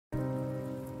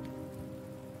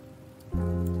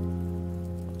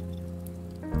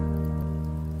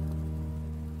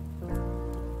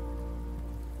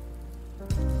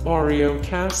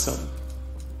Kasun.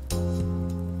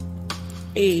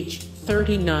 Age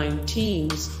 39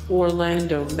 teams,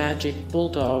 Orlando Magic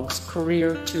Bulldogs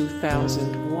career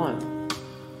 2001.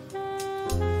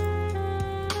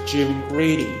 Jim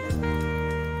Grady.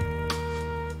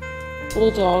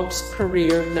 Bulldogs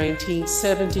career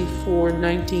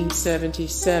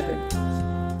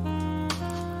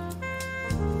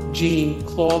 1974-1977.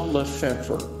 Jean-Claude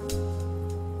Lefebvre.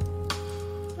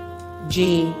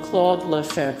 Jean-Claude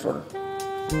Lefebvre.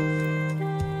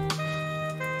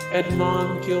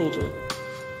 Edmond Gilder.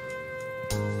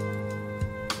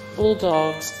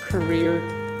 Bulldogs career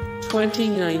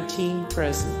 2019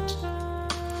 present.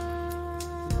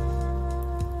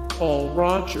 Paul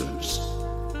Rogers.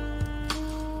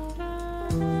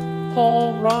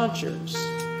 Paul Rogers.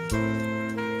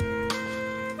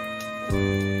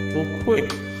 Bill Quigg.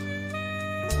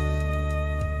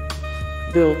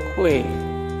 Bill Quigg.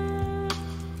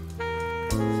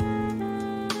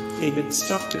 David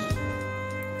Stockton.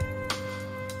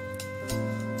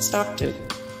 Stockton.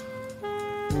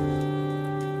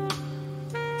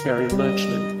 Gary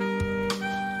Lechman.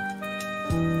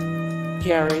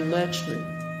 Gary Lechman.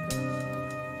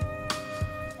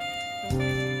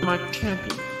 Mike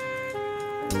Champion.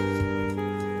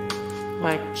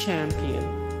 Mike Champion.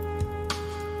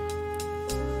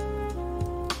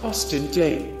 Austin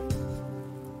Day.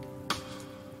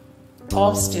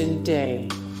 Austin Day.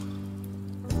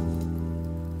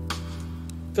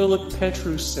 Philip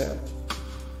Petrusev.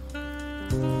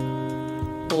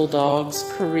 Bulldogs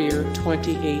career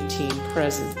 2018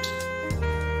 present.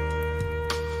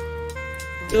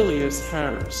 Ilias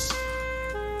Harris.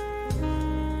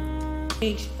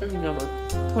 Age number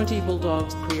 20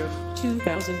 Bulldogs career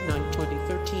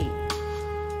 2009-2013.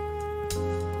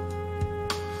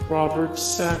 Robert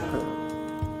Sacker.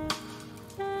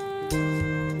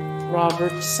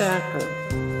 Robert Sacker.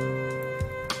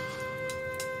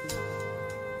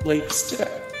 Blake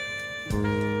Stepp.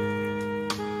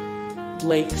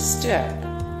 Blake Stepp.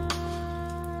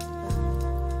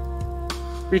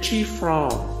 Richie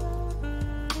Fromm.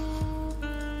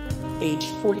 Age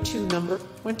 42 number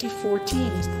 24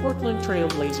 teams, Portland Trail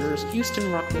Blazers,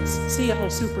 Houston Rockets, Seattle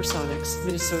Supersonics,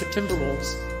 Minnesota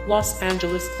Timberwolves, Los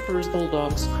Angeles Clippers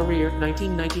Bulldogs career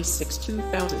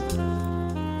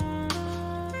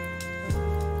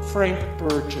 1996-2000. Frank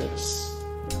Burgess.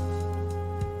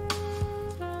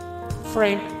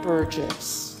 Frank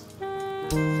Burgess.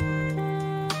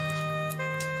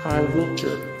 Kyle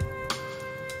Wiltshire.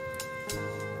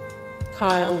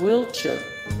 Kyle Wiltshire.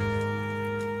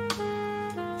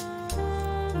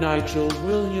 Nigel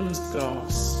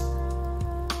Williams-Goss.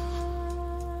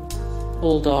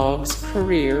 Bulldogs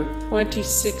career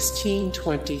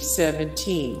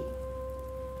 2016-2017.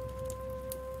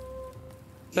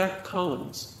 Zach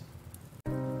Collins.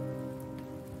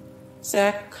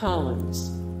 Zach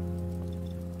Collins.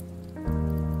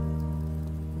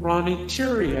 Ronnie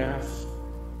Turiaf.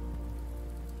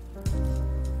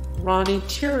 Ronnie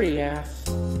Turiaf.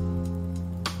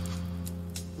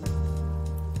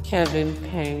 Kevin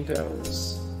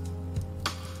Pangos.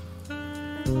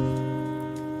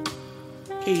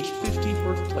 Age 50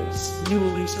 birthplace,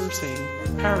 Neuilly-sur-Seine,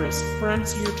 Paris,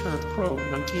 France. Year turned pro,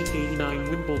 1989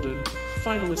 Wimbledon,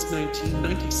 finalist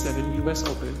 1997 US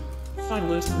Open,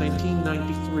 finalist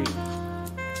 1993.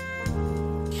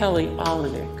 Kelly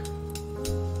Olynyk.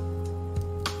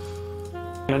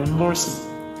 Adam Morrison.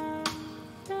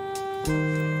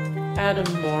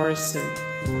 Adam Morrison.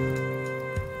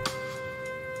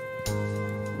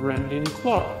 Brandon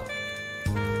Clark.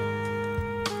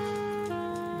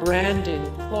 Brandon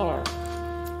Clark.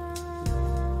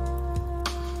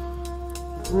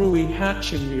 Rui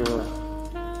Hachimura.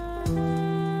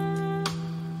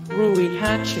 Rui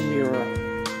Hachimura.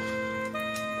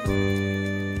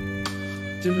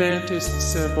 Domantas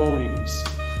Sabonis.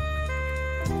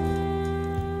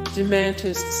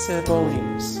 Domantas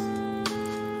Sabonis.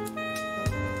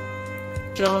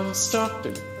 John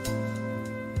Stockton.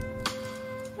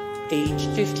 Age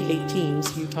 58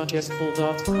 teams, Utah Jazz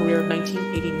Bulldogs career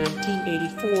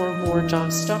 1980-1984. More John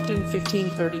Stockton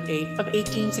 1538 of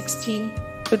 1816.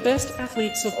 The best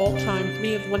athletes of all time,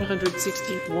 3 of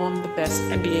 161. The best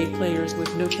NBA players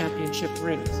with no championship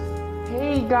rings.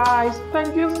 Hey guys,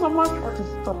 thank you so much for the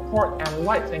support and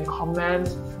likes and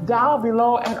comments down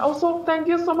below, and also thank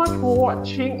you so much for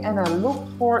watching, and I look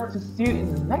forward to see you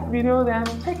in the next video. Then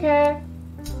take care.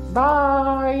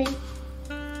 Bye.